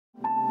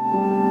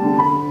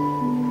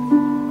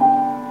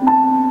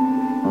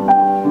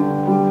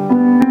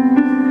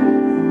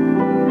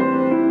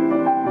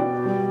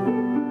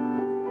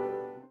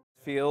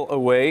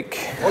awake?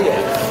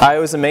 I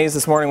was amazed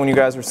this morning when you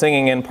guys were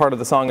singing, and part of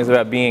the song is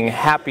about being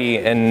happy,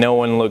 and no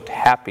one looked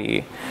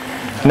happy.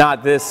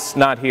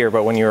 Not here,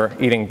 but when you were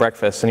eating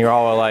breakfast, and you're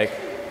all like,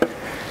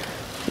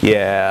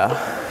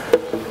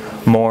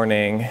 yeah,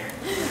 morning.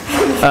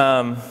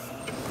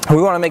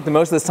 We want to make the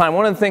most of this time.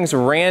 One of the things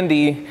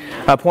Randy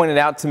pointed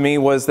out to me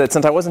was that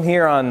since I wasn't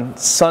here on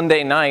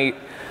Sunday night,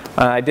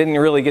 I didn't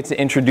really get to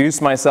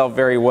introduce myself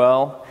very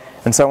well.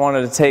 And so I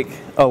wanted to take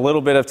a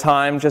little bit of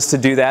time just to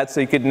do that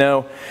so you could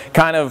know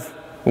kind of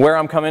where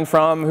I'm coming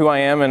from, who I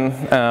am, and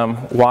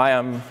why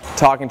I'm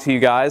talking to you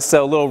guys.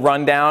 So a little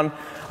rundown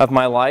of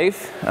my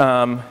life.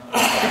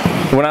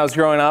 When I was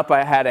growing up,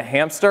 I had a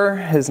hamster.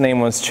 His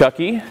name was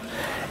Csehy,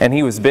 and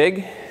he was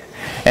big.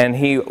 And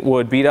he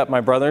would beat up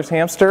my brother's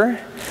hamster.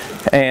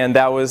 And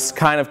that was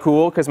kind of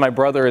cool because my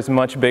brother is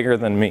much bigger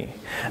than me.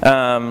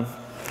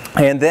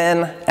 And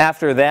then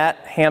after that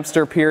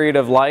hamster period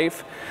of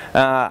life,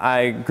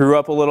 I grew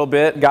up a little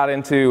bit, got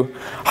into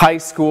high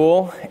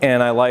school,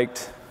 and I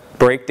liked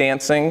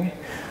breakdancing.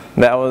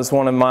 That was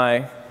one of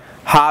my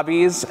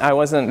hobbies. I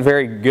wasn't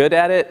very good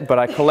at it, but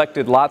I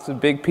collected lots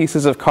of big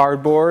pieces of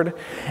cardboard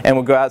and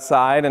would go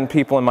outside, and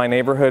people in my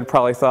neighborhood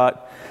probably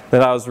thought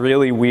that I was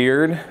really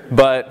weird,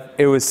 but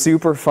it was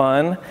super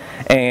fun,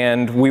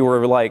 and we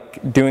were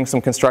like doing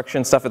some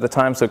construction stuff at the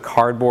time, so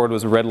cardboard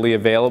was readily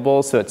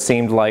available, so it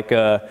seemed like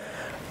a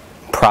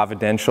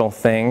providential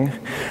thing,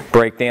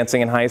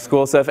 breakdancing in high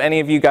school. So if any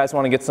of you guys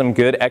want to get some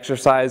good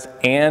exercise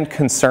and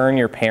concern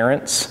your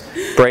parents,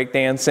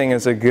 breakdancing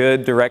is a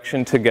good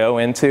direction to go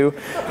into.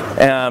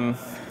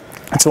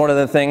 It's one of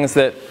the things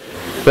that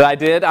I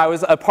did. I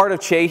was a part of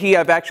Csehy.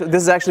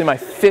 This is actually my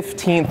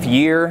 15th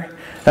year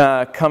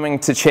coming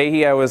to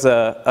Csehy. I was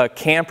a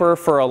camper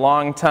for a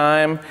long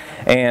time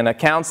and a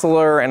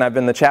counselor, and I've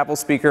been the chapel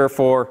speaker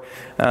for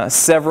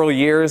several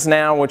years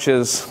now, which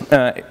is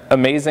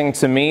amazing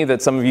to me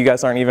that some of you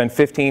guys aren't even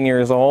 15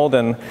 years old,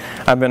 and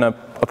I've been a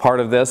part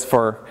of this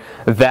for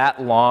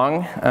that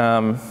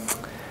long.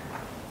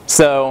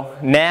 So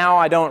now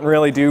I don't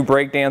really do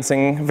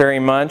breakdancing very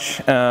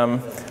much.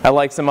 I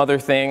like some other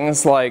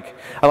things, like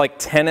I like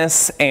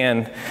tennis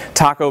and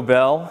Taco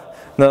Bell.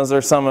 Those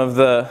are some of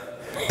the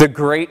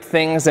great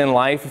things in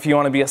life. If you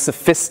want to be a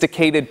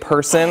sophisticated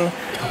person,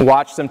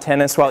 watch some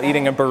tennis while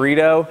eating a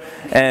burrito,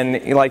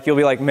 and you'll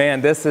be like,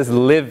 man, this is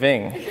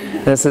living.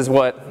 This is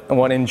what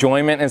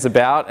enjoyment is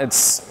about. It's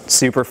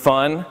super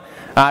fun.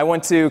 I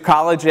went to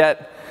college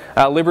at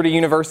Liberty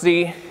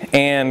University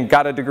and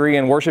got a degree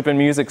in worship and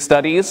music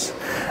studies,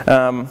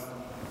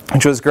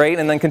 which was great,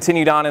 and then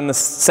continued on in the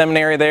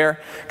seminary there,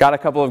 got a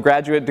couple of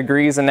graduate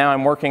degrees, and now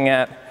I'm working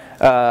at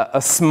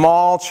a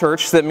small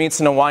church that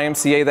meets in a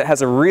YMCA that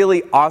has a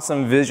really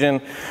awesome vision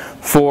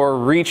for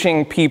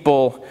reaching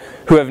people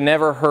who have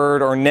never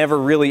heard or never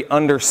really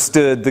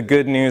understood the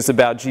good news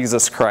about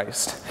Jesus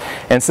Christ.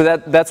 And so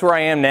that's where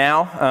I am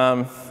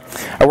now.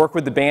 I work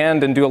with the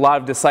band and do a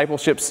lot of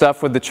discipleship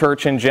stuff with the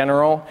church in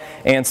general,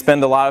 and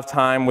spend a lot of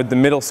time with the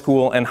middle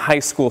school and high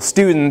school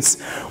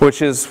students,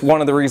 which is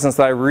one of the reasons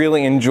that I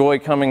really enjoy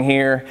coming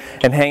here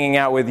and hanging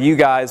out with you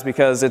guys,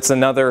 because it's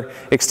another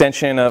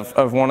extension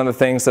of one of the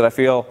things that I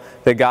feel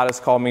that God has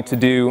called me to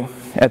do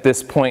at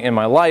this point in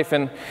my life.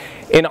 And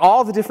in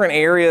all the different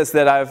areas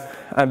that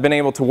I've been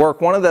able to work,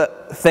 one of the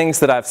things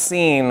that I've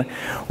seen,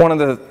 one of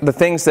the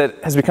things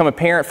that has become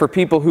apparent for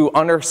people who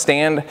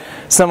understand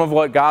some of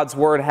what God's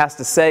Word has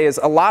to say is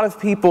a lot of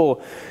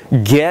people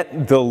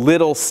get the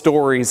little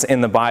stories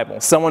in the Bible.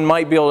 Someone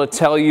might be able to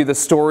tell you the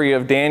story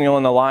of Daniel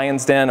in the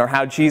lion's den, or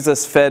how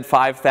Jesus fed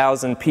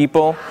 5,000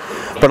 people.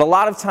 But a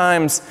lot of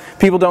times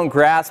people don't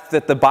grasp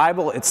that the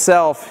Bible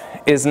itself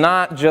is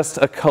not just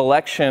a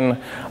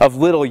collection of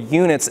little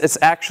units. It's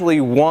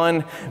actually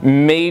one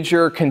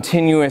major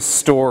continuous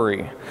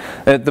story.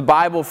 The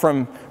Bible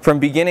from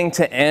beginning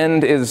to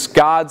end is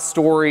God's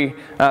story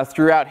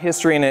throughout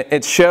history, and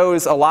it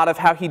shows a lot of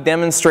how He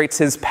demonstrates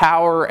His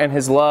power and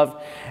His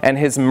love and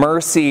His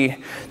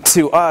mercy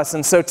to us.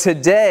 And so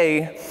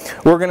today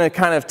we're going to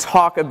kind of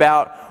talk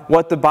about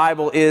what the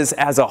Bible is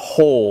as a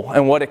whole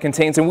and what it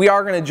contains. And we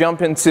are going to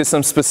jump into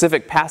some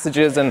specific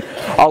passages, and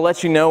I'll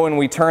let you know when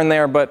we turn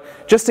there.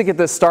 But just to get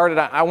this started,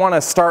 I want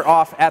to start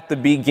off at the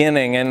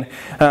beginning.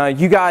 And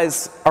you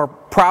guys are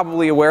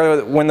probably aware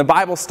that when the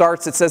Bible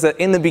starts, it says that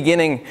in the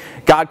beginning,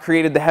 God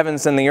created the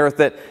heavens and the earth.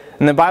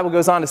 And the Bible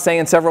goes on to say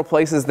in several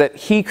places that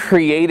He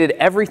created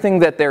everything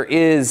that there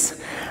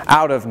is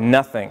out of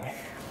nothing.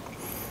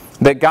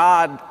 That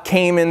God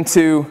came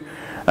into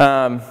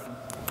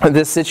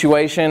this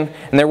situation,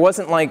 and there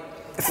wasn't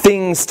like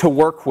things to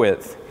work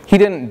with. He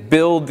didn't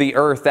build the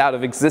earth out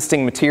of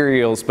existing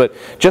materials, but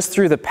just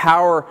through the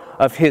power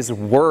of His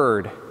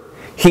Word,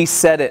 He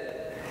said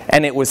it,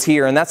 and it was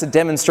here. And that's a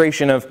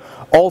demonstration of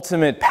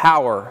ultimate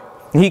power.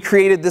 He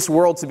created this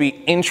world to be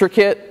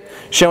intricate,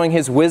 showing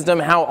His wisdom,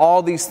 how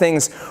all these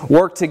things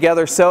work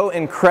together so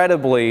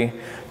incredibly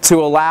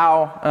to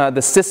allow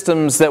the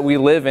systems that we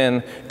live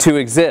in to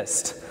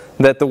exist.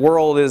 that the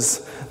world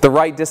is the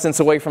right distance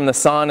away from the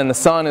sun, and the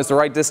sun is the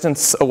right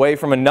distance away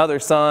from another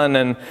sun,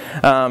 and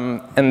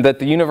that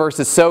the universe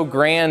is so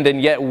grand,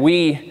 and yet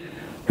we,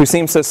 who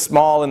seem so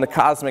small in the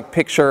cosmic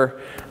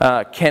picture,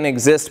 can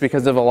exist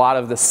because of a lot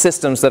of the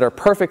systems that are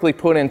perfectly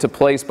put into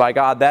place by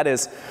God. That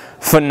is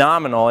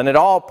phenomenal, and it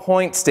all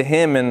points to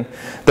Him. And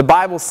the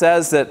Bible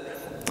says that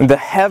the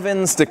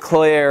heavens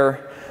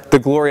declare the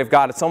glory of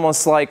God. It's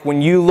almost like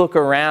when you look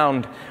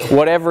around,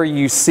 whatever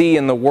you see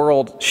in the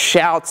world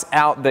shouts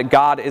out that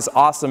God is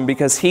awesome,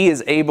 because He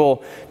is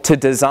able to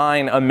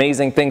design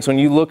amazing things. When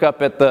you look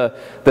up at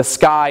the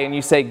sky and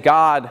you say,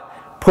 God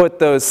put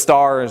those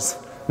stars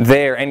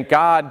there, and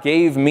God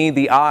gave me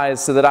the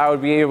eyes so that I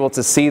would be able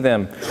to see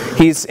them.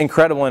 He's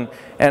incredible,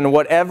 and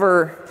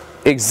whatever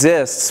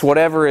exists,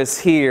 whatever is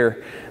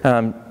here,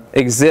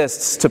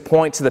 exists to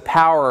point to the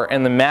power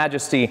and the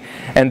majesty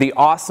and the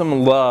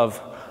awesome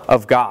love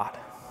of God.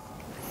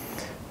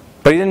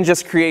 But He didn't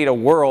just create a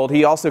world,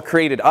 He also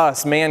created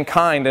us,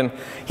 mankind, and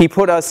He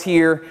put us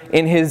here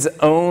in His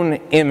own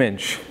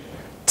image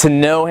to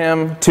know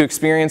Him, to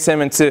experience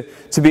Him, and to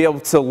be able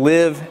to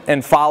live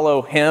and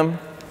follow Him,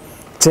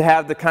 to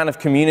have the kind of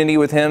community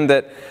with Him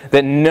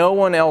that no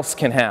one else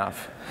can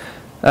have.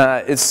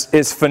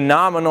 It's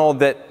phenomenal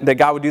that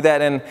God would do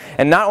that,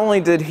 and not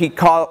only did He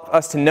call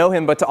us to know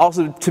Him, but to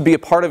also to be a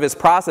part of His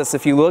process.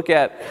 If you look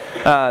at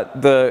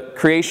the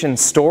creation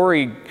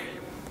story,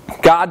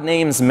 God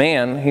names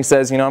man. He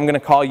says, I'm going to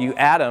call you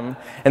Adam,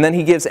 and then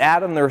He gives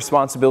Adam the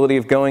responsibility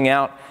of going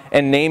out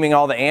and naming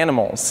all the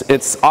animals.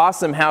 It's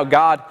awesome how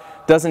God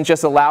doesn't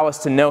just allow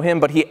us to know Him,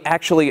 but He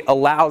actually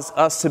allows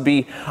us to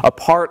be a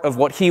part of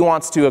what He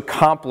wants to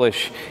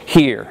accomplish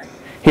here.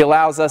 He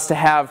allows us to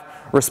have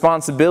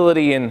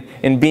responsibility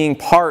in being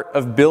part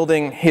of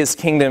building His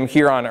kingdom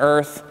here on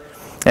earth.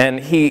 And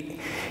He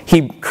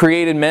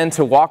created men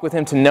to walk with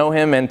Him, to know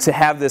Him, and to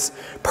have this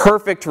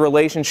perfect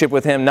relationship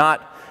with Him,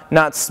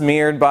 not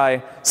smeared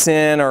by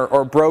sin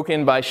or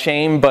broken by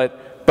shame,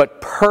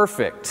 but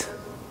perfect.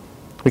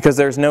 Because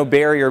there's no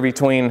barrier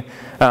between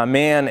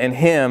man and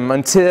Him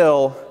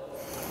until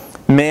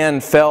man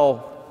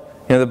fell.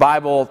 The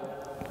Bible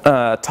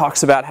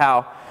talks about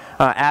how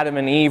Adam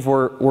and Eve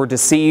were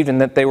deceived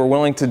and that they were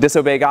willing to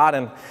disobey God.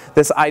 And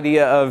this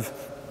idea of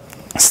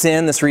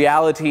sin, this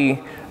reality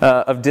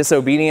of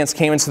disobedience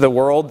came into the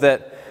world,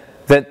 that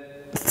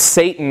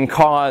Satan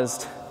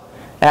caused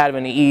Adam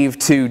and Eve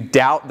to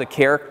doubt the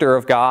character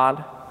of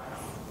God,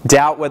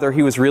 doubt whether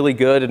He was really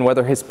good and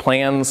whether His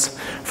plans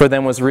for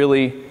them was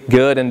really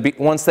good. And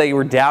once they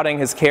were doubting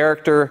His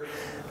character,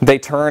 they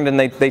turned and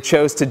they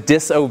chose to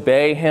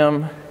disobey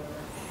Him.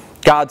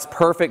 God's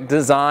perfect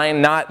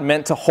design, not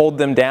meant to hold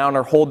them down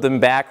or hold them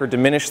back or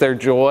diminish their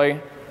joy,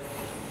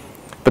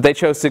 but they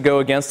chose to go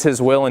against His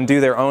will and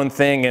do their own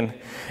thing,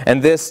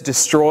 and this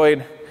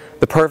destroyed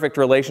the perfect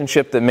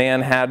relationship that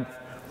man had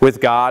with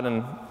God,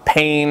 and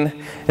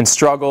pain and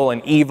struggle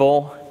and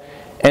evil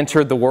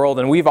entered the world.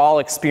 And we've all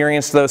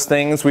experienced those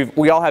things.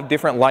 We all have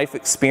different life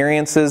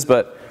experiences,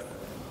 but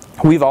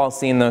we've all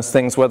seen those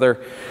things, whether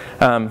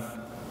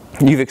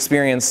you've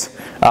experienced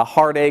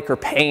heartache or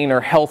pain or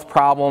health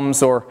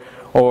problems or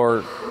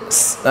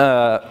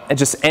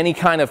just any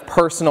kind of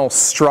personal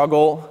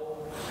struggle.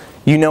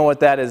 You know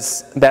what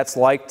that's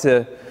like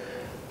to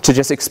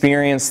just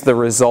experience the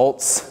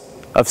results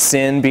of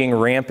sin being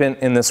rampant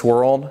in this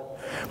world.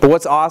 But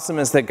what's awesome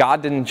is that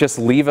God didn't just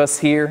leave us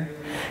here.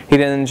 He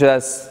didn't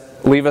just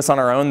leave us on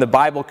our own. The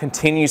Bible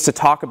continues to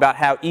talk about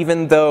how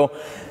even though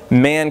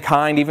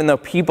mankind, even though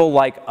people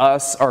like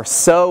us are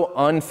so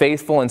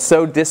unfaithful and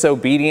so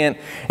disobedient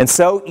and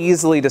so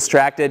easily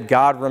distracted,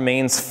 God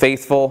remains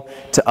faithful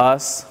to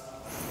us.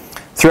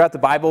 Throughout the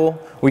Bible,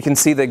 we can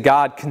see that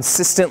God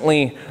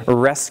consistently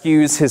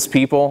rescues His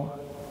people.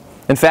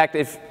 In fact,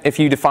 if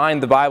you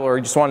defined the Bible or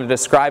you just wanted to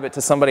describe it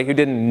to somebody who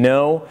didn't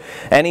know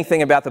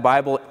anything about the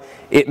Bible,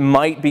 it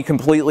might be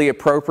completely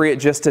appropriate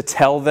just to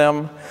tell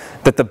them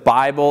that the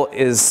Bible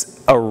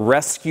is a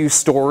rescue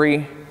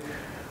story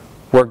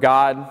where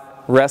God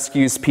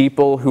rescues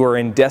people who are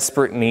in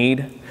desperate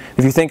need.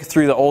 If you think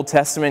through the Old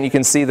Testament, you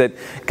can see that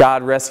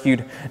God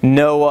rescued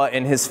Noah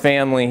and his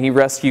family. He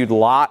rescued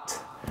Lot.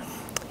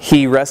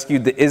 He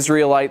rescued the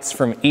Israelites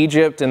from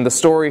Egypt, and the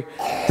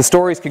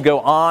stories could go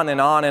on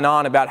and on and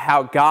on about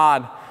how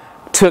God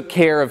took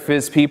care of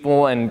His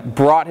people and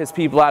brought His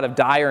people out of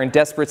dire and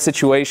desperate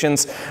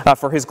situations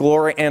for His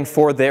glory and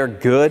for their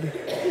good.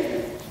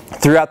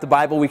 Throughout the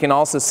Bible, we can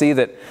also see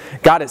that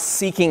God is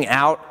seeking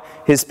out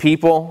His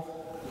people,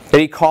 that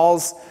He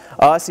calls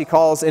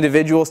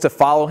individuals to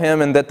follow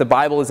Him, and that the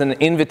Bible is an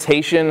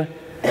invitation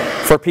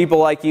for people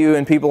like you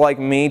and people like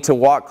me to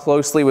walk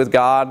closely with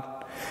God.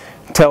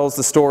 Tells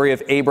the story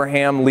of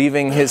Abraham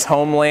leaving his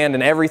homeland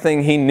and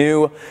everything he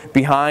knew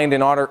behind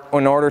in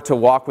order to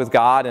walk with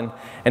God and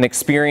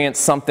experience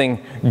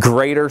something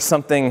greater,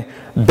 something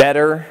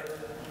better.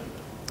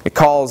 It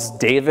calls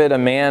David a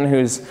man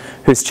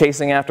who's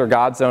chasing after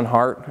God's own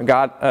heart,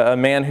 a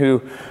man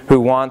who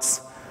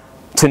wants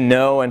to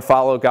know and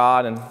follow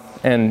God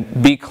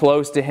and be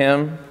close to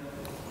Him.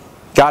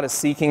 God is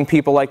seeking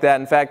people like that.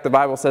 In fact, the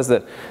Bible says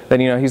that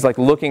He's like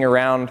looking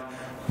around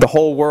the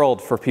whole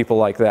world for people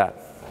like that.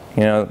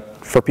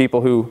 For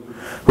people who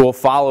will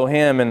follow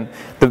Him. And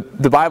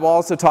the Bible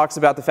also talks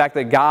about the fact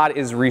that God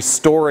is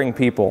restoring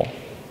people.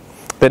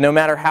 That no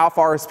matter how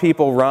far His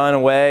people run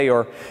away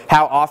or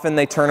how often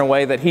they turn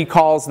away, that He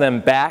calls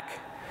them back.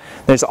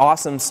 There's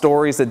awesome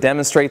stories that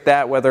demonstrate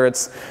that, whether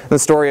it's the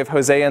story of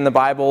Hosea in the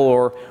Bible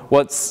or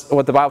what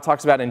the Bible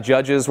talks about in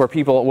Judges, where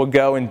people would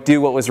go and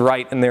do what was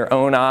right in their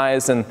own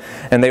eyes, and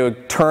they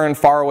would turn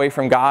far away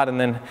from God, and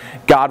then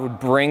God would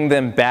bring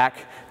them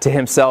back to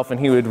Himself, and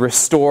He would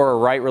restore a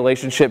right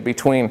relationship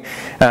between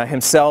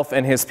Himself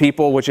and His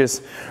people, which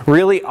is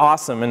really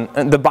awesome.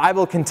 And the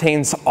Bible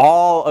contains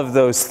all of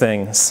those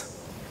things.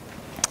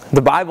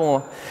 The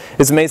Bible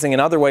is amazing in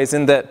other ways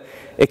in that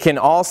it can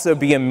also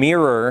be a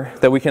mirror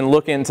that we can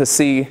look in to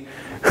see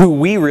who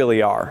we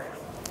really are.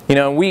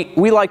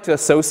 We like to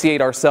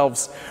associate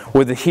ourselves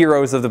with the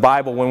heroes of the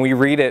Bible. When we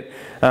read it,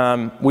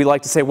 we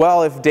like to say,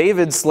 well, if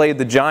David slayed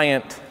the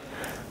giant,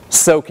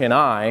 so can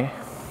I.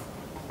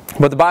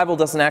 But the Bible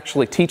doesn't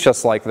actually teach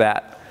us like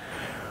that.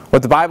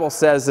 What the Bible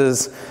says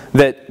is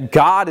that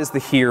God is the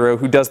hero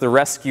who does the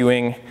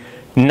rescuing,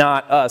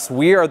 not us.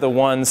 We are the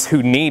ones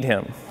who need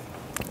Him.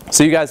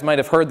 So you guys might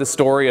have heard the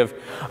story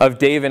of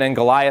David and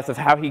Goliath, of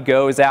how he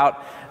goes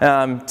out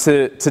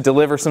to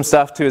deliver some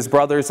stuff to his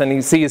brothers, and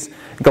he sees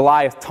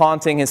Goliath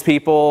taunting his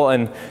people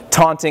and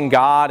taunting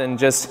God and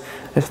just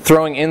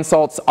throwing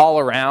insults all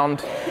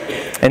around.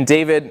 And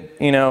David,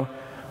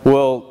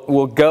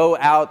 will go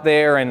out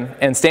there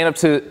and stand up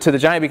to the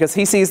giant, because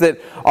he sees that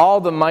all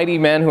the mighty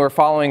men who are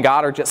following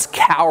God are just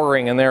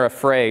cowering and they're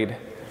afraid.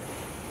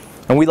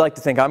 And we like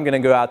to think, I'm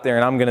going to go out there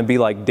and I'm going to be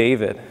like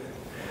David.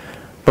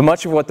 But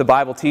much of what the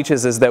Bible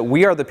teaches is that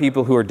we are the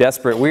people who are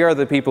desperate. We are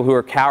the people who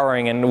are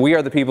cowering, and we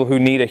are the people who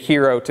need a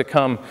hero to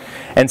come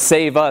and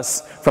save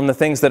us from the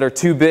things that are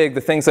too big,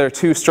 the things that are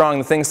too strong,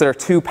 the things that are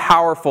too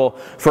powerful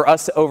for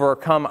us to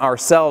overcome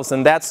ourselves.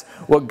 And that's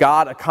what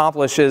God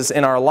accomplishes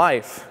in our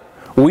life.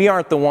 We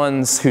aren't the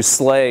ones who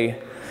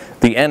slay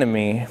the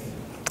enemy.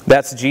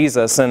 That's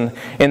Jesus. And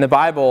in the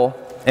Bible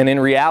and in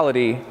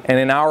reality and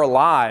in our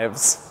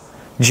lives,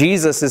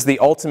 Jesus is the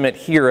ultimate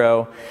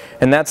hero.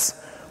 And that's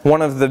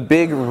one of the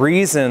big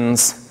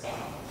reasons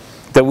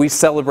that we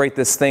celebrate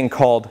this thing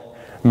called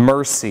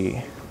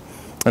mercy.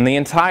 And the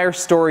entire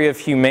story of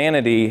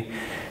humanity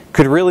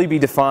could really be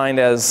defined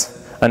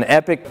as an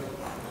epic.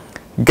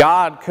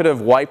 God could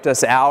have wiped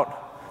us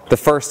out the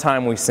first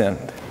time we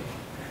sinned.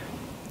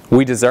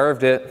 We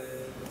deserved it.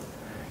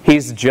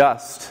 He's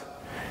just.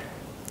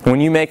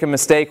 When you make a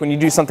mistake, when you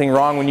do something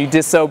wrong, when you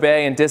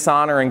disobey and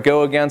dishonor and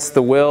go against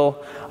the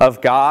will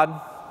of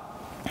God,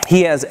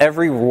 He has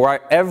every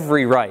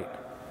right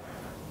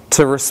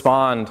to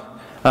respond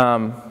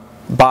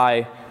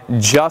by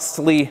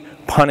justly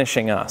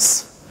punishing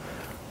us.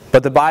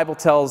 But the Bible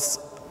tells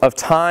of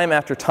time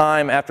after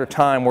time after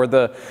time where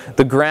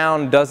the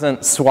ground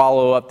doesn't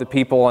swallow up the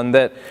people, and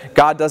that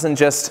God doesn't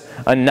just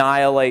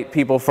annihilate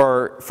people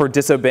for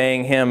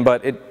disobeying Him,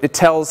 but it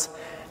tells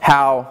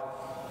how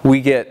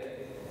we get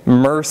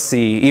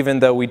mercy even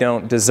though we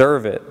don't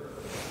deserve it.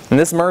 And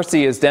this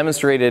mercy is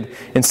demonstrated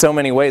in so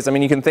many ways. I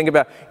mean, you can think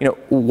about,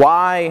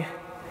 why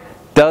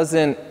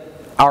doesn't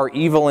our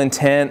evil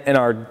intent and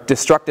our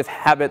destructive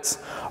habits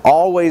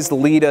always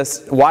lead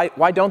us,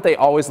 why don't they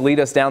always lead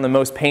us down the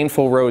most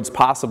painful roads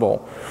possible?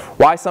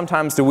 Why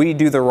sometimes do we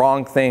do the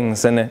wrong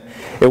things and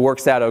it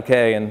works out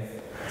okay? And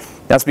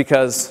that's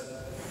because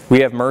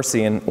we have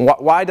mercy. And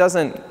why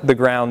doesn't the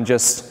ground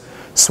just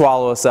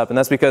swallow us up? And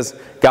that's because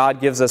God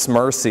gives us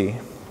mercy.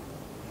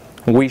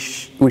 We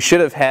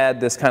should have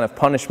had this kind of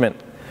punishment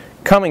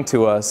coming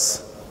to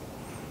us,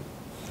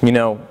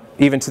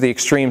 even to the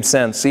extreme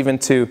sense, even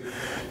to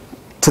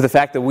the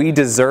fact that we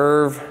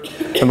deserve,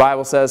 the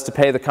Bible says, to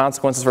pay the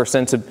consequences of our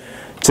sin,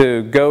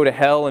 to go to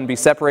hell and be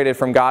separated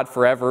from God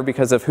forever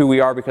because of who we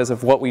are, because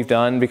of what we've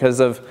done, because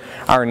of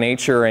our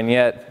nature. And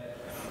yet,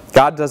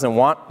 God doesn't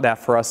want that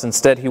for us.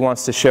 Instead, He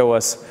wants to show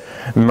us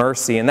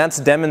mercy. And that's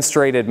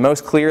demonstrated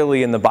most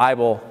clearly in the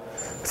Bible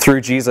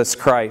through Jesus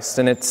Christ.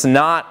 And it's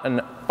not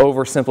an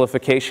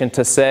oversimplification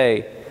to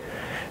say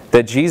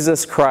that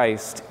Jesus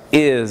Christ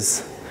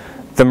is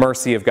the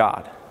mercy of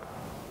God.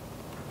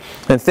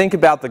 And think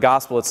about the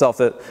gospel itself,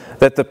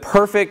 that the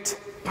perfect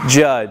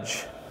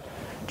judge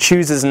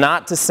chooses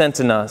not to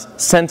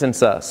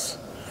sentence us,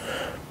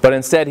 but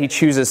instead He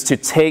chooses to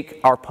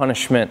take our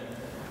punishment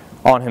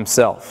on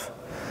Himself.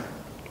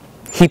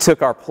 He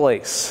took our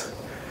place,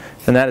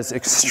 and that is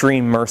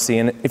extreme mercy.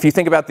 And if you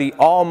think about the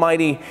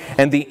almighty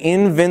and the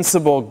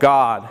invincible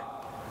God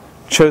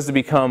chose to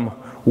become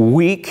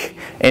weak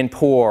and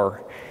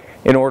poor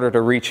in order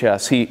to reach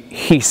us.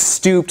 He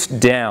stooped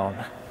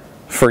down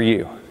for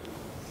you.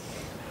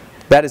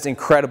 That is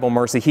incredible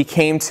mercy. He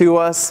came to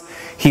us.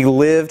 He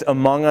lived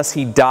among us.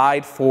 He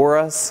died for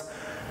us.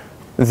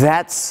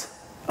 That's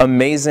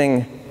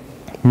amazing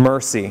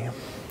mercy.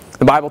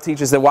 The Bible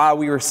teaches that while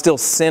we were still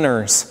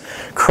sinners,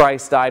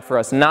 Christ died for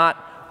us. Not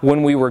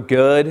when we were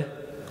good,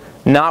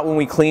 not when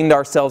we cleaned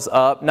ourselves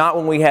up, not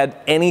when we had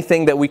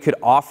anything that we could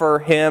offer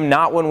Him,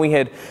 not when we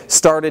had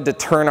started to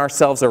turn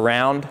ourselves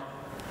around.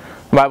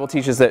 The Bible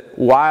teaches that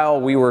while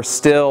we were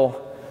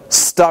still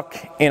stuck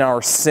in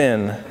our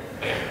sin,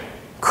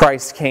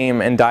 Christ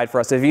came and died for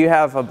us. If you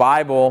have a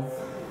Bible,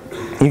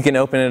 you can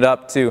open it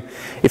up to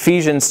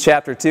Ephesians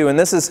chapter 2. And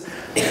this is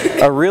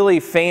a really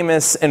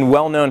famous and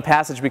well-known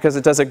passage because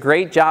it does a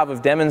great job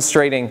of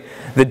demonstrating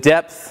the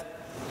depth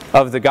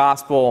of the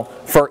gospel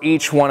for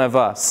each one of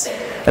us.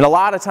 And a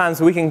lot of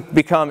times we can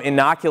become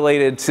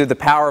inoculated to the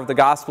power of the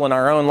gospel in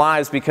our own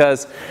lives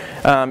because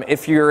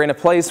if you're in a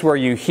place where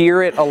you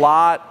hear it a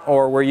lot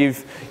or where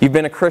you've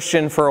been a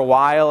Christian for a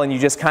while and you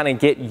just kind of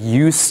get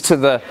used to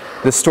the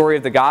story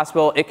of the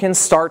gospel, it can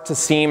start to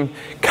seem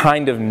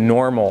kind of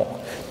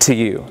normal to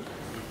you.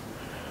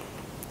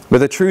 But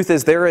the truth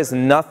is, there is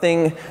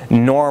nothing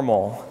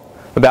normal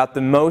about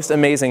the most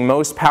amazing,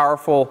 most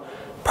powerful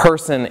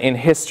person in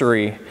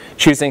history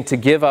choosing to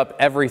give up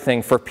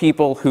everything for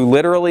people who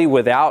literally,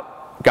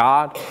 without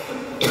God,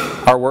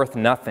 are worth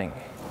nothing.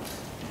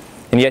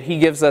 And yet He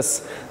gives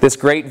us this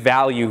great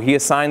value. He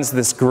assigns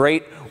this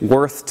great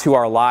worth to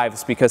our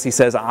lives because He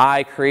says,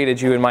 I created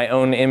you in my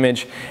own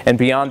image, and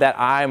beyond that,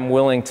 I am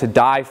willing to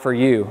die for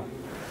you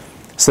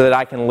so that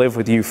I can live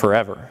with you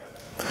forever.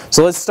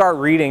 So let's start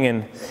reading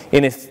in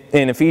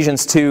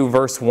Ephesians 2,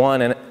 verse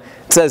 1, and it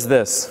says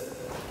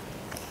this: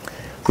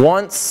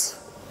 Once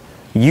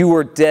you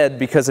were dead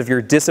because of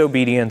your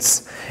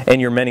disobedience and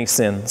your many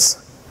sins.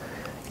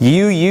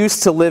 You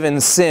used to live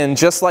in sin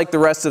just like the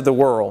rest of the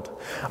world,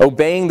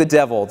 obeying the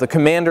devil, the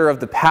commander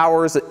of the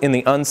powers in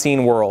the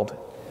unseen world.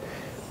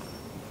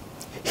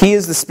 He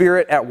is the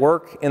spirit at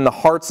work in the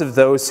hearts of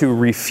those who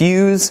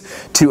refuse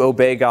to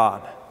obey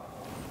God.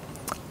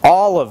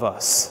 All of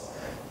us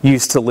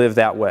used to live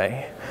that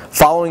way,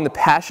 following the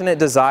passionate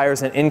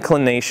desires and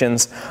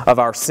inclinations of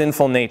our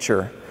sinful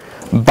nature.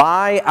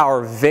 By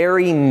our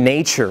very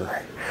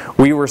nature,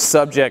 we were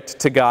subject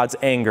to God's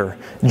anger,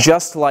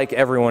 just like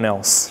everyone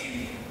else.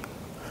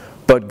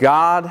 But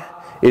God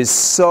is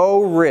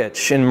so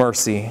rich in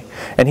mercy,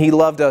 and He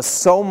loved us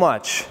so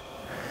much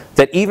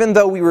that even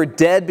though we were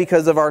dead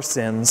because of our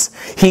sins,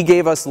 He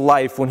gave us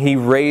life when He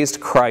raised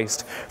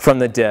Christ from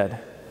the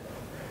dead.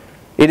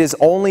 It is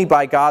only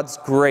by God's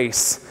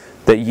grace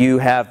that you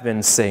have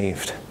been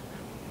saved.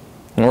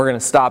 And we're going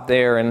to stop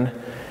there and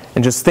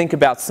just think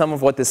about some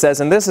of what this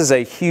says. And this is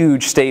a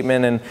huge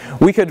statement, and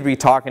we could be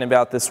talking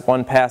about this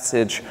one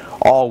passage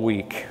all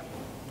week.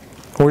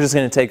 We're just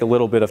going to take a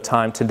little bit of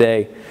time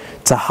today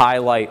to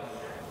highlight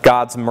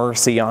God's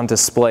mercy on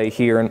display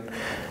here. And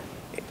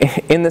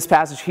in this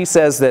passage, He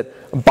says that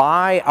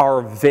by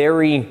our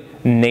very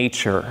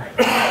nature,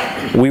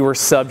 we were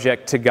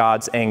subject to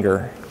God's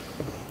anger.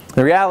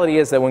 The reality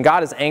is that when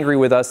God is angry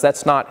with us,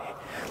 that's not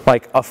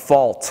like a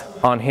fault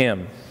on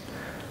Him.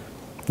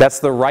 That's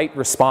the right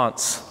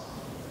response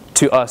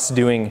to us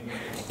doing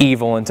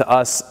evil and to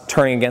us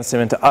turning against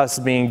Him and to us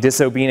being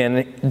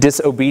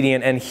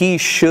disobedient, and He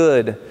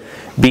should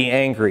be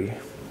angry.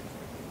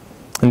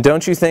 And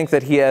don't you think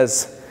that He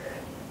has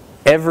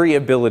every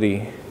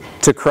ability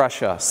to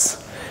crush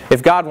us?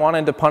 If God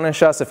wanted to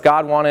punish us, if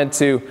God wanted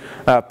to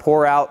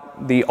pour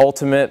out the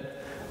ultimate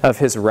of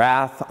His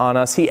wrath on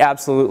us, He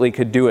absolutely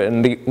could do it.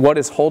 And what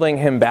is holding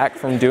Him back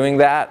from doing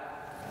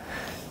that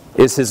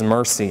is His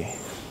mercy.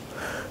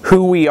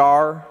 Who we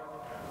are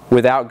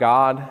without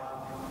God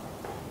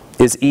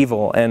is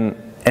evil, and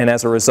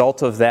as a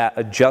result of that,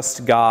 a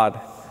just God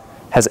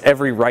has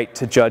every right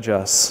to judge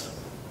us.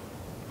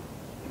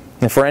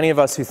 And for any of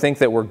us who think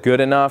that we're good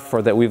enough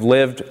or that we've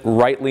lived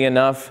rightly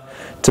enough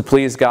to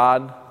please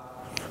God,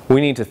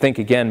 we need to think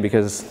again,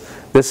 because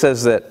this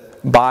says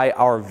that by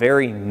our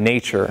very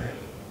nature,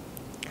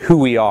 who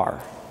we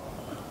are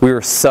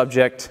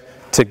subject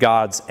to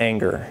God's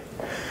anger.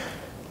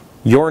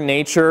 Your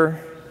nature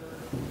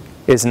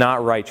is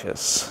not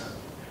righteous.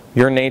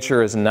 Your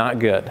nature is not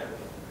good.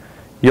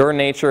 Your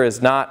nature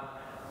is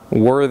not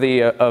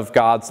worthy of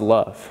God's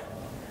love.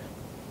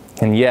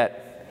 And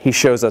yet, He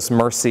shows us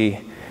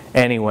mercy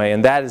anyway.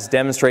 And that is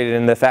demonstrated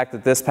in the fact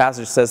that this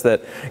passage says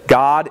that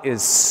God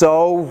is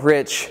so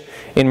rich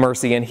in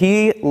mercy, and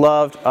He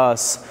loved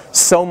us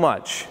so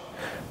much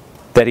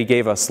that He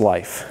gave us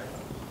life.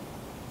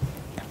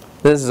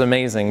 This is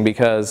amazing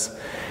because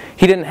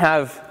He didn't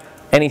have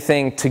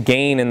anything to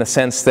gain in the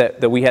sense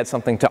that we had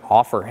something to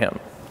offer Him.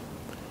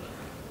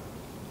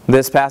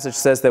 This passage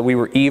says that we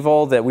were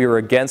evil, that we were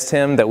against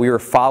Him, that we were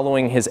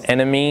following His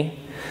enemy,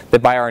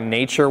 that by our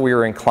nature we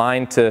were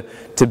inclined to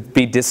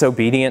be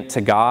disobedient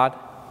to God.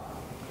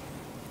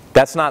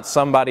 That's not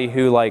somebody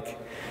who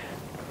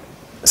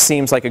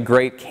seems like a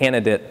great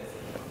candidate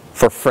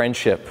for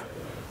friendship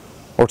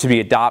or to be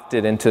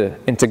adopted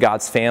into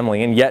God's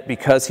family. And yet,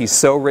 because He's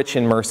so rich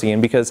in mercy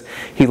and because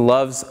He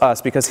loves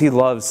us, because He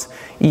loves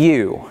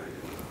you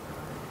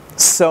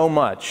so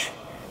much,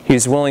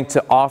 He's willing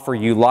to offer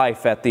you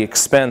life at the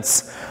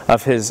expense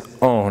of His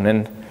own.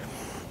 And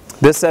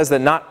this says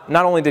that not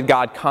only did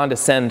God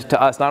condescend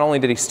to us, not only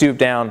did He stoop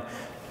down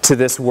to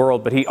this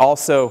world, but He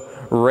also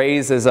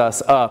raises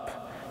us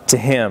up to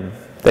Him,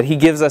 that He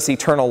gives us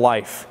eternal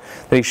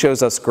life, that He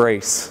shows us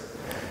grace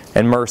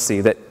and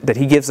mercy, that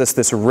He gives us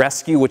this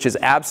rescue which is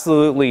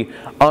absolutely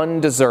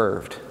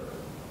undeserved,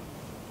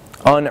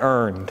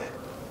 unearned.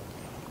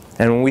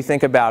 And when we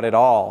think about it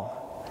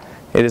all,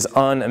 it is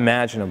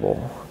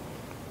unimaginable.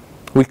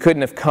 We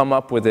couldn't have come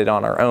up with it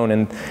on our own.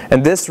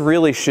 And this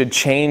really should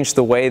change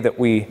the way that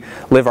we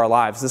live our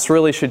lives. This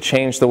really should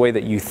change the way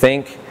that you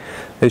think.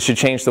 This should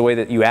change the way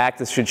that you act.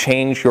 This should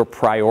change your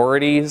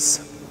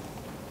priorities.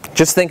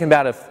 Just think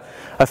about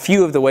a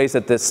few of the ways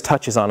that this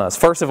touches on us.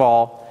 First of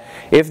all,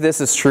 if this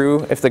is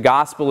true, if the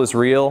gospel is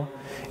real,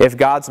 if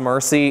God's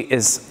mercy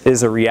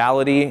is a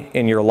reality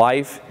in your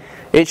life,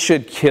 it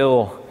should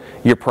kill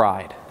your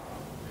pride.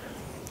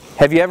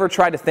 Have you ever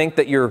tried to think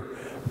that you're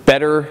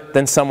better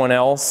than someone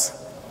else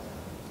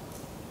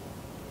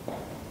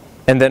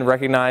and then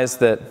recognize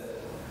that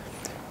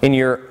on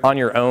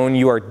your own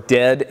you are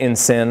dead in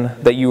sin,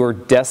 that you are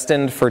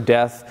destined for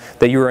death,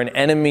 that you are an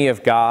enemy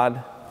of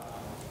God?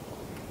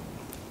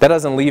 That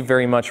doesn't leave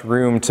very much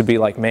room to be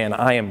like, man,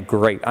 I am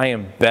great. I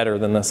am better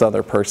than this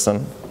other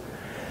person.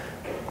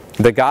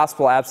 The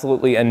gospel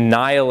absolutely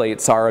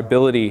annihilates our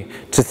ability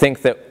to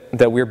think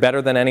that we're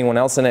better than anyone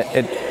else, and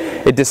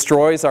it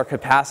destroys our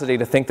capacity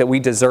to think that we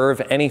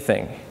deserve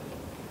anything.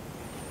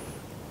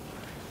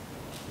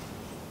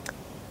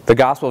 The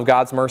gospel of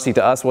God's mercy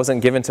to us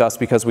wasn't given to us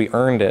because we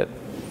earned it.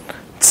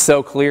 It's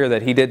so clear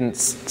that He didn't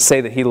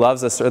say that He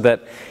loves us or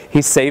that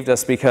He saved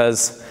us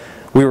because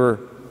we were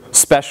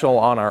special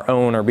on our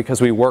own, or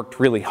because we worked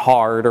really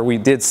hard, or we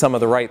did some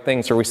of the right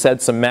things, or we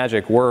said some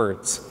magic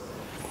words.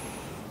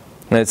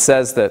 And it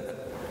says that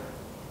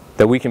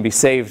we can be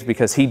saved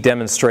because He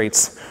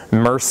demonstrates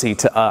mercy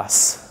to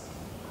us.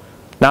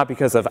 Not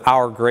because of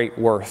our great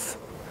worth,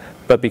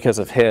 but because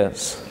of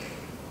His.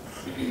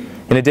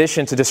 In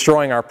addition to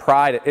destroying our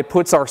pride, it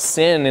puts our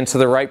sin into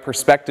the right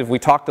perspective. We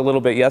talked a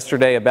little bit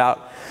yesterday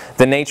about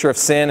the nature of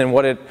sin and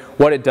what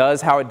it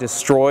does, how it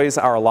destroys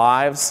our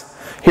lives.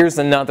 Here's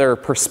another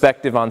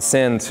perspective on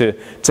sin to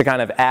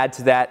kind of add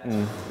to that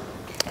and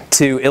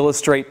to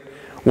illustrate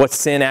what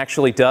sin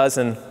actually does.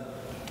 And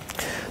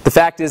the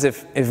fact is,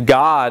 if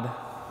God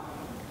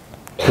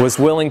was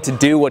willing to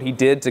do what He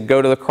did, to go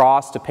to the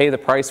cross, to pay the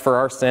price for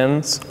our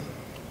sins,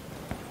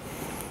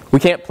 we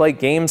can't play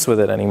games with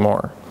it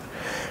anymore.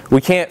 We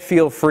can't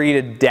feel free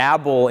to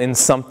dabble in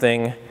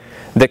something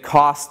that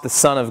cost the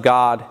Son of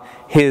God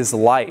His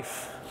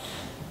life.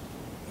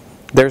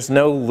 There's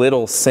no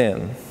little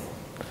sin.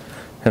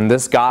 And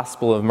this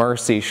gospel of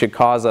mercy should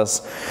cause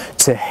us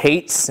to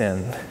hate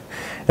sin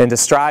and to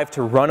strive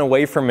to run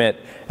away from it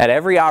at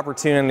every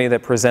opportunity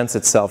that presents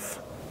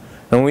itself.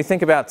 And when we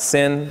think about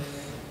sin,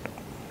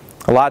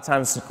 a lot of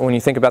times when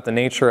you think about the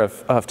nature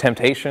of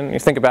temptation, you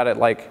think about it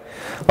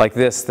like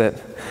this, that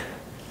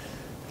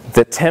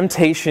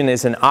temptation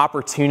is an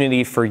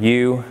opportunity for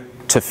you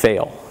to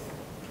fail.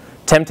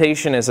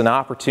 Temptation is an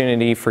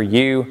opportunity for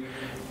you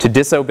to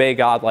disobey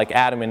God like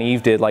Adam and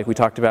Eve did, like we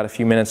talked about a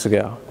few minutes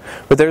ago.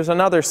 But there's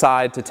another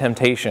side to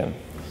temptation.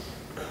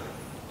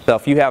 So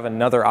if you have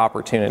another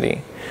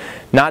opportunity,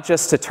 not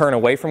just to turn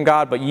away from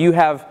God, but you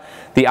have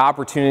the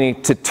opportunity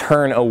to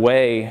turn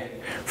away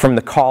from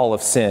the call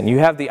of sin. You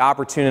have the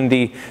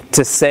opportunity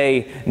to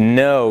say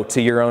no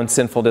to your own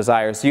sinful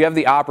desires. You have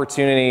the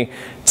opportunity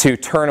to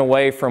turn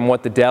away from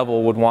what the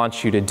devil would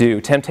want you to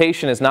do.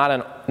 Temptation is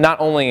not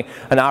only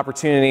an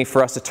opportunity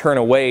for us to turn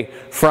away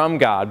from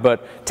God,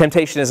 but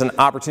temptation is an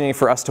opportunity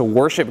for us to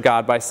worship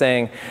God by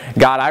saying,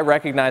 God, I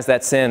recognize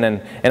that sin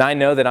and I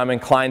know that I'm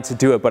inclined to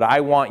do it, but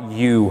I want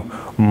you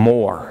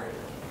more.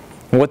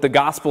 What the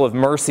gospel of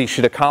mercy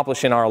should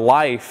accomplish in our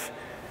life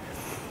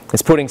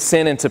is putting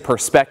sin into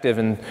perspective,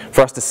 and for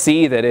us to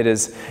see that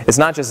it's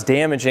not just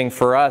damaging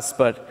for us,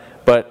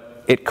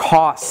 but it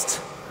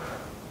cost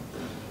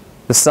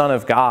the Son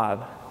of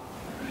God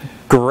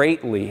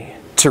greatly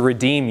to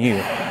redeem you,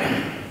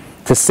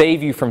 to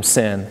save you from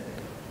sin,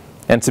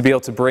 and to be able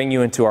to bring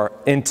you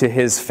into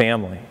His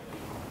family.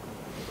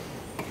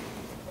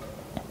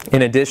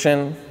 In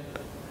addition,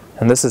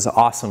 and this is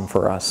awesome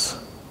for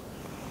us,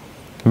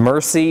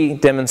 mercy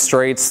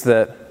demonstrates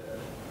that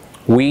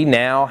we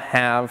now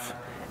have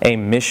a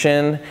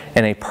mission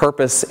and a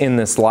purpose in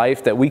this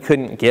life that we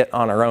couldn't get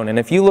on our own. And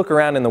if you look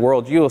around in the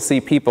world, you will see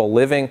people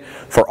living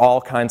for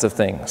all kinds of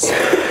things.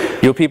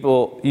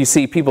 You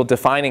see people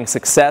defining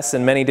success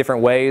in many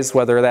different ways,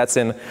 whether that's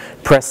in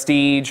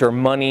prestige or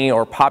money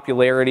or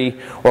popularity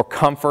or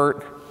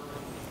comfort.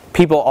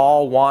 People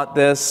all want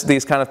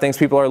these kind of things.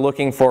 People are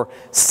looking for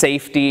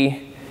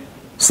safety,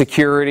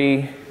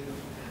 security.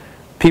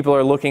 People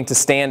are looking to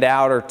stand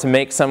out or to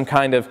make some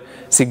kind of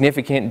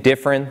significant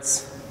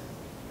difference.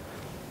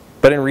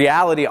 But in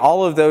reality,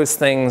 all of those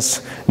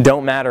things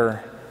don't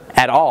matter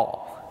at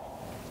all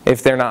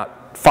if they're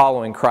not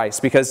following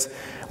Christ. Because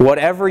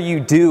whatever you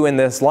do in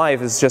this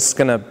life is just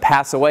going to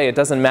pass away. It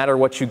doesn't matter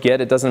what you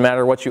get. It doesn't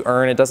matter what you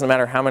earn. It doesn't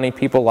matter how many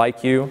people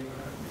like you.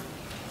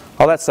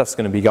 All that stuff's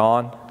going to be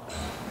gone.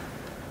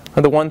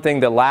 The one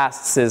thing that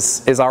lasts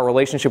is our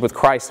relationship with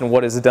Christ and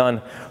what is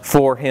done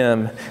for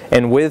Him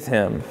and with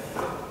Him.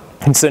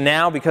 And so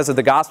now, because of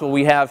the gospel,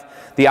 we have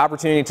the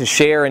opportunity to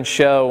share and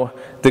show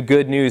the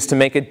good news, to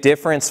make a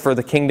difference for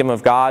the kingdom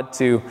of God,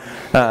 to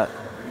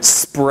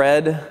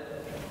spread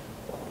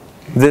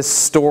this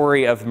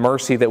story of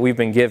mercy that we've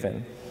been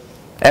given.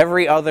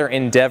 Every other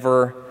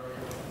endeavor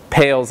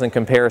pales in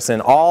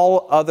comparison.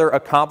 All other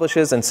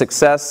accomplishes and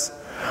success,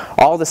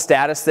 all the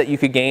status that you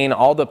could gain,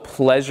 all the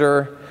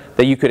pleasure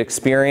that you could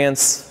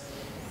experience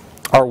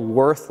are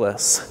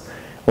worthless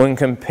when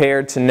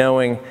compared to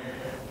knowing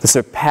the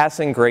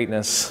surpassing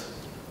greatness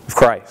of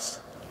Christ.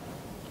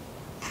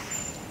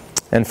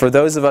 And for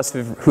those of us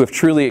who have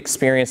truly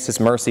experienced His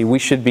mercy, we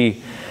should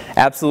be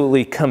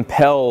absolutely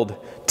compelled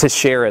to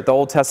share it. The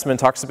Old Testament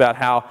talks about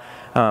how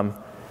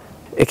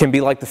it can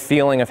be like the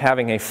feeling of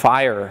having a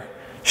fire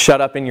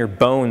shut up in your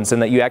bones,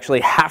 and that you actually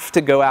have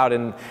to go out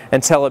and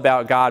tell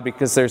about God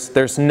because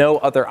there's no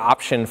other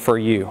option for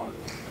you.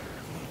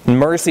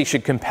 Mercy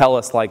should compel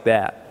us like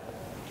that.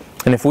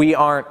 And if we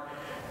aren't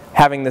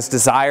having this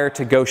desire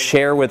to go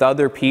share with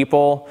other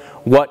people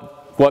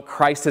what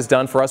Christ has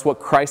done for us, what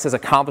Christ has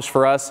accomplished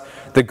for us,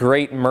 the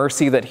great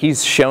mercy that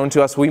He's shown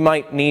to us, we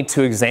might need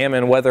to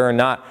examine whether or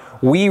not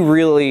we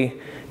really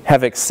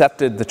have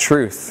accepted the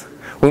truth.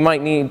 We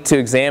might need to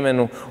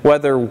examine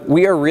whether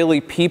we are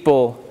really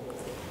people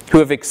who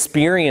have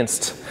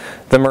experienced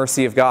the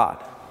mercy of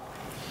God.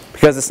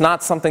 Because it's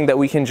not something that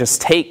we can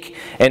just take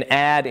and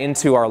add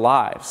into our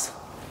lives.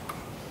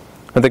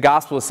 But the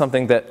gospel is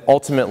something that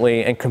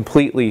ultimately and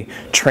completely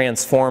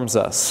transforms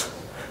us.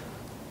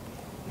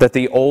 That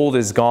the old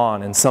is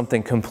gone and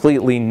something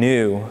completely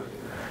new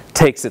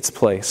takes its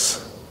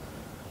place.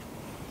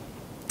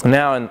 And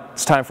now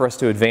it's time for us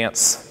to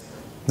advance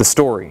the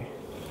story.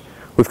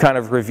 We've kind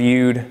of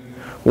reviewed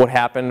what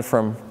happened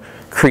from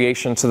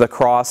creation to the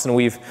cross, and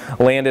we've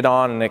landed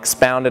on and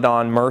expounded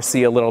on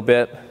mercy a little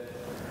bit.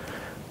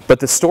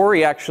 But the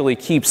story actually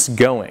keeps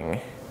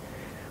going.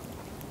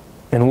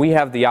 And we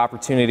have the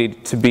opportunity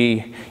to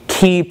be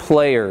key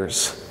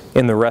players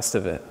in the rest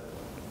of it.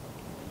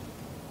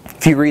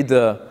 If you read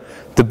the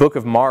book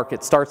of Mark,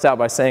 it starts out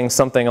by saying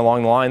something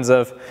along the lines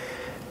of,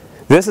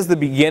 "This is the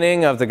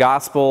beginning of the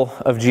gospel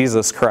of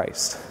Jesus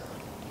Christ."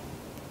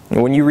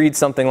 And when you read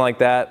something like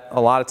that,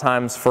 a lot of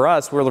times for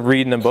us, we're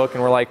reading a book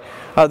and we're like,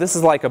 oh, this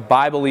is like a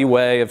Bible-y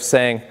way of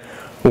saying,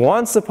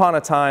 once upon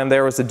a time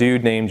there was a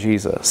dude named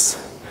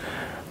Jesus.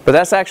 But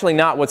that's actually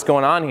not what's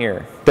going on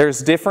here.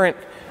 There's different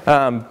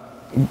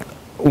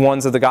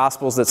ones of the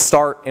Gospels that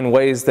start in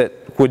ways that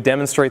would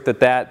demonstrate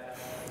that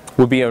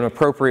would be an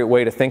appropriate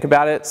way to think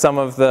about it. Some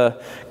of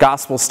the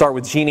Gospels start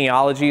with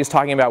genealogies,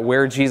 talking about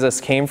where Jesus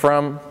came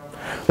from.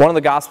 One of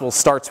the Gospels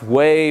starts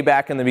way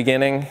back in the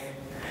beginning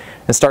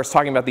and starts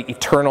talking about the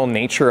eternal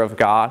nature of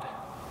God.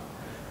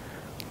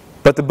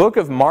 But the book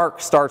of Mark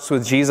starts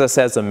with Jesus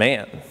as a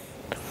man.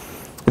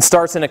 It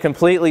starts in a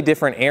completely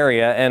different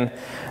area,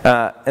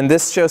 and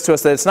this shows to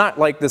us that it's not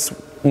like this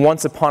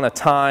once upon a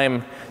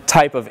time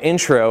type of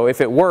intro.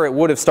 If it were, it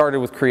would have started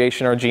with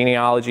creation or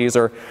genealogies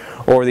or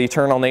the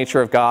eternal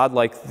nature of God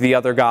like the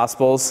other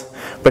Gospels.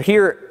 But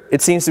here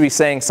it seems to be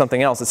saying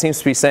something else. It seems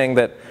to be saying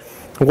that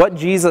what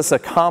Jesus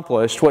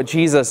accomplished, what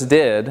Jesus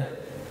did,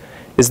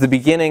 is the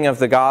beginning of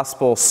the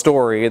gospel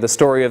story, the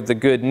story of the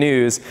good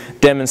news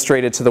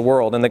demonstrated to the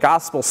world. And the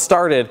gospel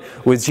started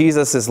with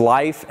Jesus'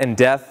 life and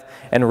death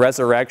and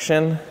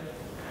resurrection.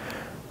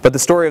 But the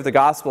story of the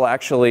gospel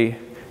actually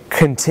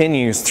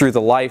continues through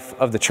the life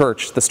of the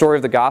church. The story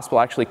of the gospel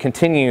actually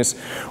continues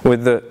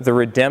with the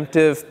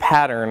redemptive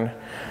pattern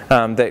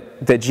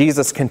that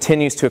Jesus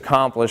continues to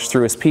accomplish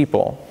through His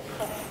people.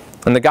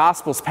 And the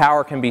gospel's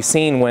power can be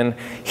seen when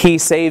He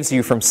saves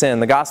you from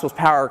sin. The gospel's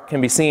power can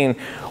be seen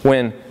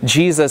when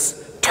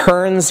Jesus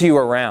turns you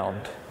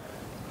around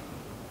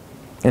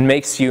and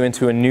makes you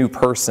into a new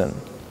person.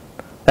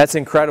 That's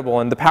incredible.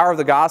 And the power of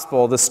the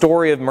gospel, the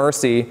story of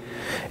mercy,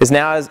 is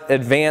now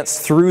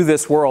advanced through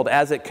this world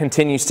as it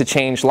continues to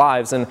change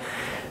lives. And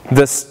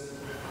the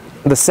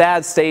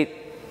sad state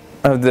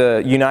of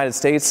the United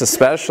States,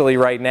 especially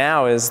right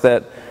now, is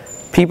that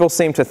people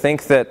seem to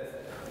think that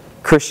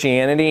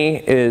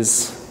Christianity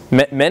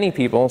many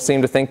people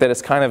seem to think that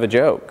it's kind of a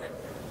joke.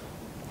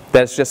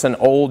 That it's just an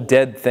old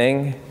dead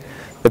thing.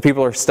 That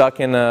people are stuck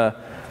in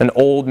an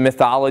old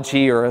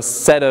mythology or a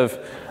set of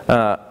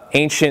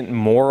ancient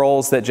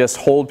morals that just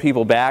hold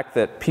people back,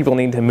 that people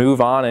need to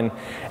move on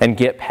and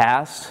get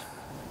past.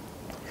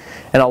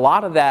 And a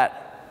lot of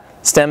that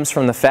stems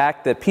from the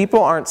fact that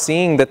people aren't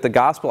seeing that the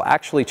gospel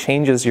actually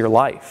changes your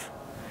life.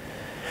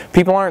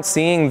 People aren't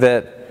seeing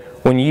that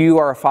when you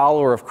are a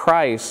follower of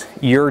Christ,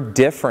 you're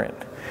different.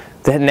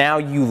 That now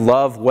you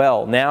love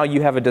well. Now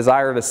you have a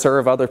desire to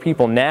serve other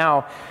people.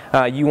 Now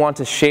you want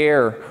to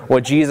share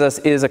what Jesus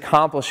is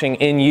accomplishing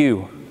in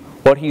you,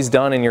 what He's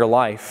done in your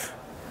life.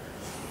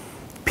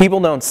 People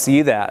don't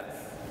see that.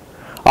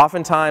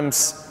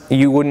 Oftentimes,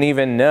 you wouldn't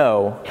even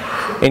know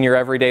in your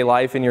everyday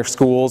life, in your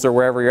schools, or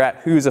wherever you're at,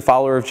 who's a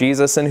follower of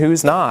Jesus and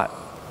who's not.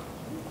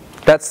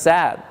 That's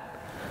sad.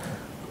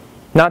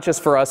 Not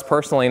just for us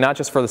personally, not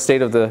just for the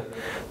state of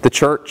the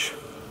church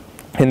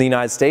in the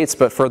United States,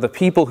 but for the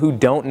people who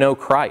don't know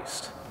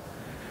Christ.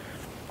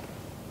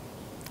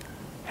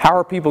 How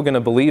are people going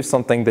to believe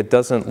something that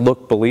doesn't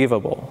look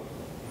believable?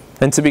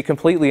 And to be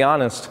completely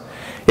honest,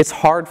 it's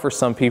hard for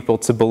some people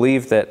to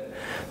believe that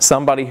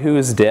somebody who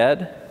is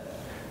dead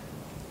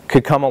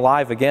could come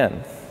alive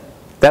again.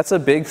 That's a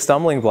big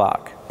stumbling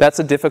block. That's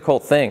a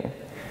difficult thing.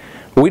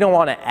 But we don't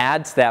want to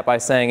add to that by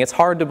saying it's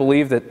hard to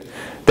believe that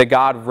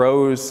God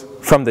rose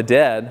from the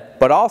dead,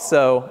 but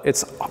also,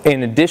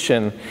 in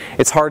addition,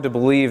 it's hard to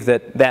believe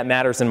that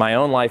matters in my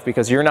own life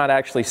because you're not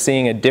actually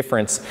seeing a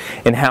difference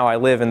in how I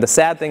live. And the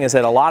sad thing is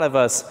that a lot of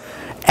us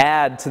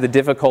add to the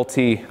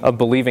difficulty of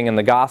believing in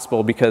the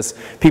gospel because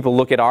people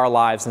look at our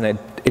lives and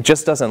it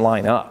just doesn't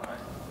line up.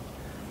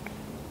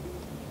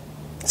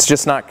 It's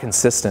just not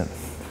consistent.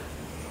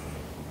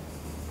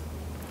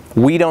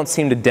 We don't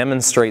seem to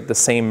demonstrate the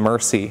same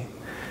mercy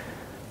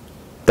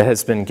that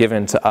has been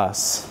given to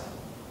us.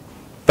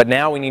 But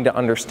now we need to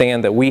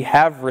understand that we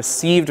have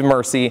received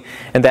mercy,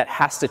 and that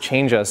has to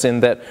change us,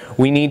 and that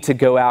we need to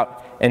go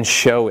out and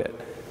show it.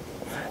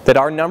 That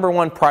our number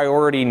one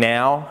priority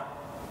now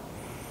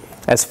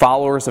as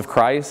followers of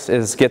Christ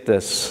is, get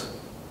this,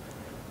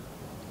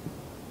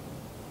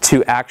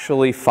 to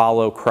actually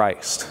follow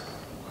Christ.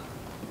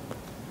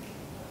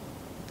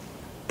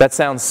 That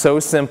sounds so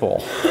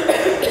simple.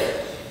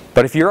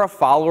 But if you're a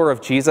follower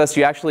of Jesus,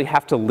 you actually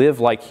have to live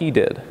like He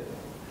did.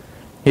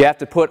 You have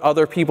to put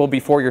other people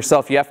before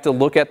yourself. You have to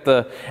look at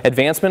the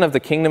advancement of the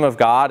kingdom of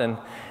God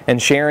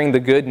and sharing the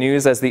good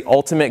news as the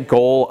ultimate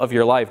goal of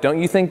your life.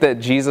 Don't you think that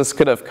Jesus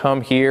could have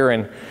come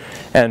here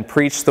and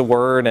preached the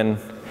word and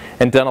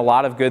done a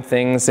lot of good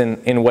things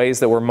in ways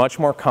that were much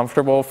more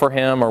comfortable for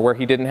Him, or where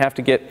He didn't have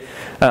to get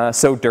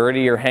so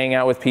dirty or hang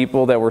out with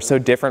people that were so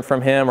different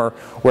from Him, or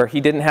where He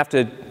didn't have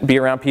to be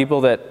around people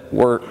that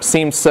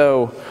seemed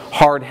so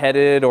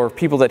hard-headed, or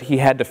people that He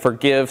had to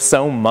forgive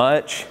so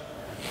much?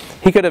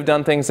 He could have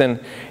done things in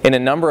a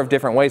number of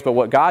different ways, but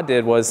what God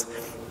did was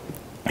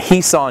He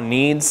saw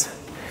needs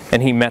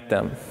and He met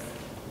them.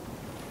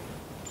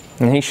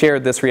 And He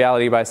shared this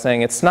reality by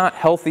saying, it's not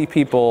healthy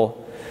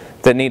people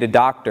that need a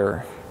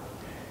doctor,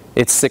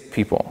 it's sick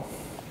people.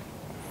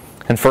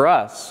 And for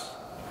us,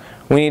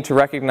 we need to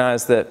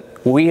recognize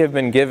that we have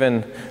been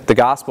given the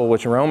gospel,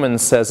 which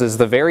Romans says is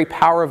the very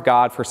power of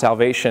God for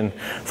salvation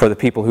for the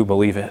people who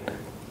believe it.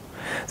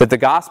 That the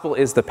gospel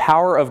is the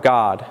power of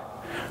God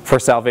for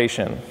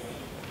salvation.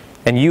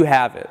 And you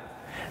have it.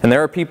 And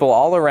there are people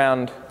all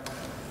around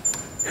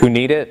who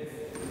need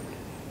it.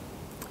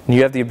 And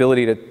you have the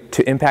ability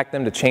to impact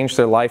them, to change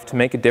their life, to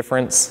make a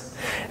difference.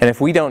 And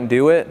if we don't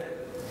do it,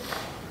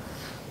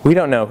 we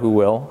don't know who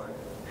will.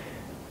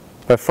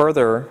 But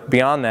further,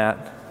 beyond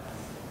that,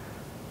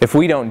 if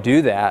we don't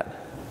do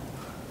that,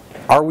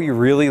 are we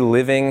really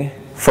living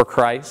for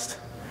Christ?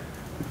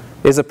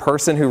 Is a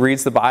person who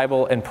reads the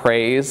Bible and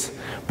prays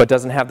but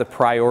doesn't have the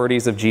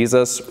priorities of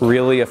Jesus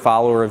really a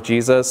follower of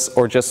Jesus,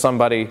 or just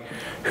somebody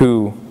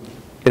who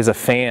is a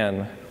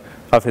fan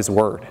of His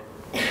Word?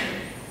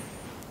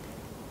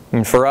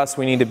 And for us,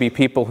 we need to be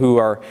people who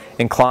are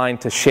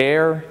inclined to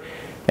share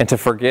and to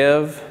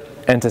forgive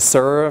and to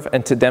serve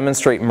and to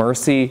demonstrate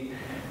mercy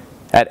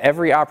at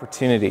every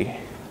opportunity.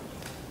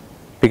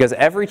 Because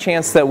every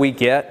chance that we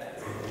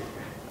get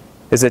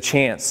is a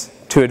chance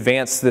to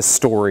advance this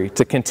story,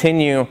 to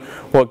continue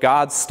what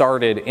God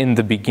started in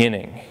the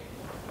beginning.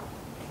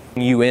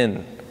 You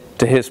in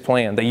to His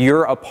plan, that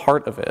you're a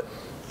part of it.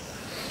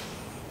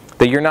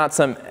 That you're not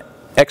some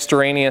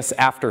extraneous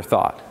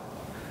afterthought.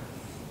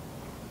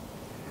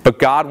 But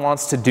God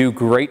wants to do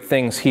great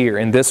things here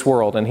in this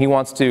world, and He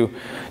wants to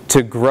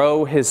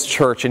grow His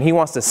church, and He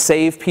wants to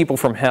save people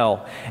from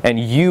hell, and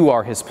you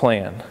are His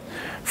plan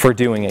for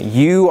doing it.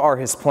 You are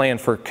His plan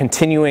for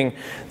continuing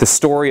the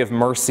story of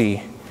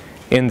mercy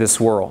in this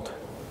world.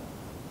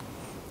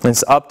 And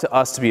it's up to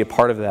us to be a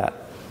part of that.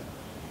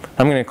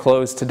 I'm going to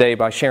close today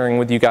by sharing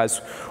with you guys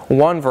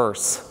one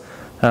verse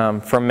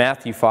from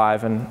Matthew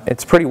 5, and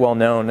it's pretty well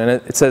known. And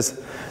it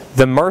says,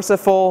 "The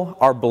merciful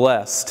are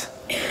blessed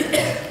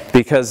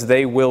because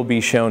they will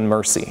be shown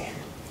mercy."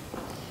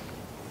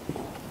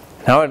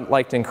 Now I'd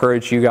like to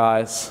encourage you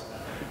guys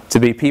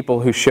to be people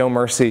who show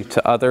mercy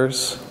to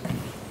others.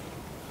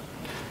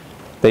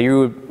 That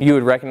you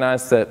would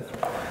recognize that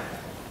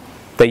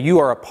you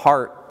are a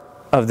part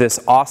of this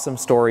awesome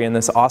story and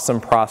this awesome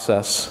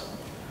process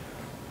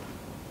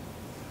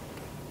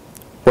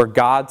where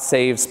God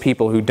saves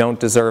people who don't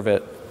deserve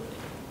it.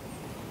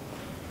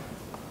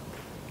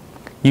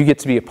 You get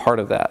to be a part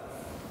of that.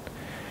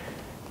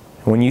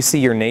 When you see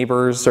your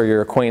neighbors or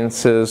your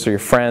acquaintances or your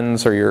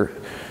friends or your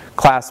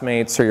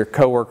classmates or your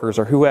coworkers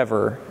or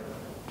whoever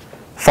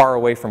far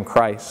away from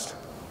Christ,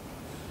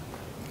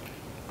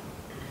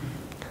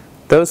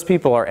 those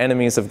people are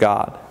enemies of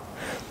God.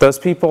 Those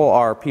people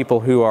are people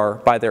who are,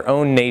 by their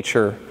own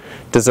nature,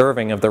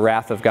 deserving of the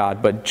wrath of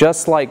God. But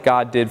just like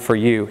God did for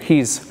you,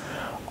 He's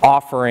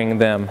offering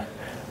them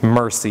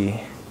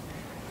mercy.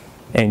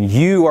 And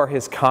you are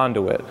His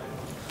conduit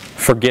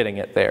for getting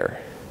it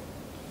there.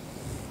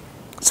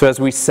 So as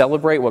we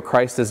celebrate what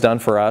Christ has done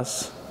for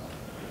us,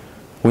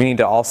 we need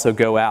to also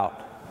go out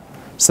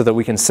so that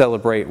we can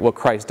celebrate what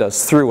Christ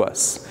does through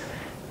us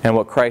and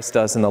what Christ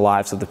does in the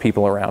lives of the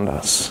people around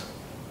us.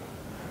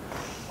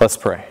 Let's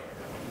pray.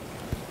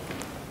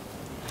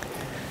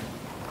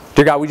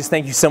 Dear God, we just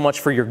thank you so much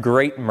for your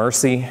great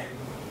mercy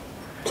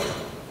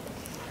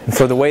and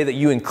for the way that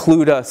you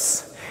include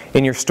us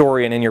in your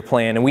story and in your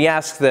plan. And we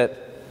ask that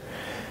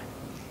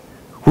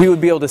we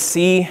would be able to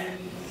see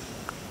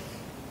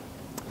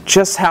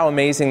just how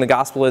amazing the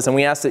gospel is, and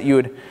we ask that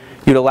you'd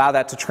allow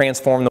that to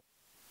transform the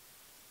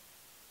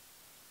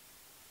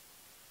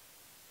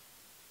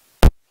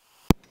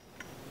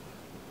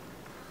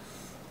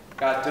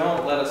God,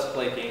 don't let us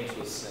play games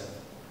with sin.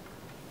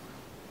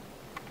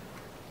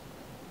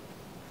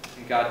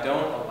 And God,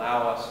 don't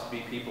allow us to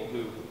be people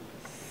who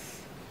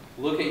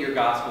look at your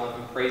gospel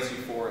and who praise you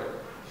for it,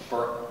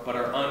 but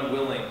are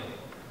unwilling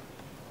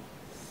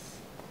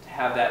to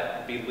have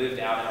that be lived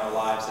out in our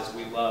lives as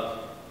we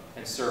love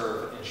and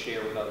serve and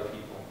share with other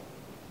people.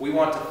 We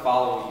want to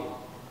follow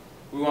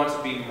you. We want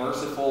to be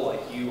merciful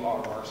like you are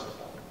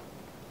merciful.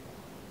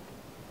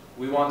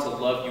 We want to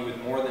love you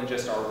with more than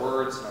just our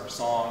words and our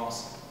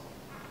songs,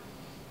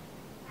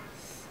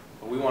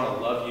 but we want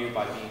to love you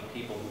by being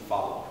people who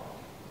follow.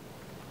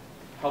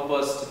 Help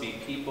us to be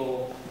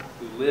people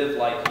who live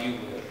like you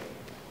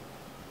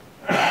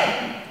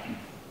live.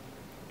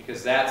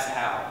 Because that's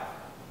how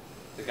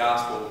the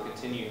gospel will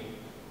continue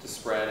to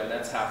spread, and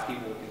that's how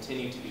people will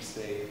continue to be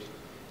saved,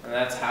 and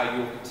that's how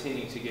you will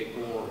continue to get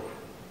glory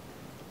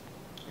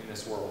in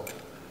this world.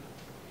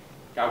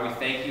 God, we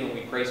thank you and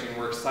we praise you, and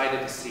we're excited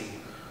to see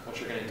what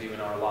you're going to do in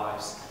our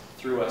lives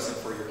through us and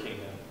for your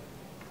kingdom.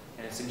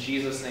 And it's in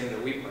Jesus' name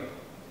that we pray.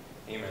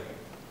 Amen.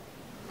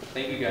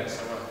 Thank you guys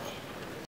so much.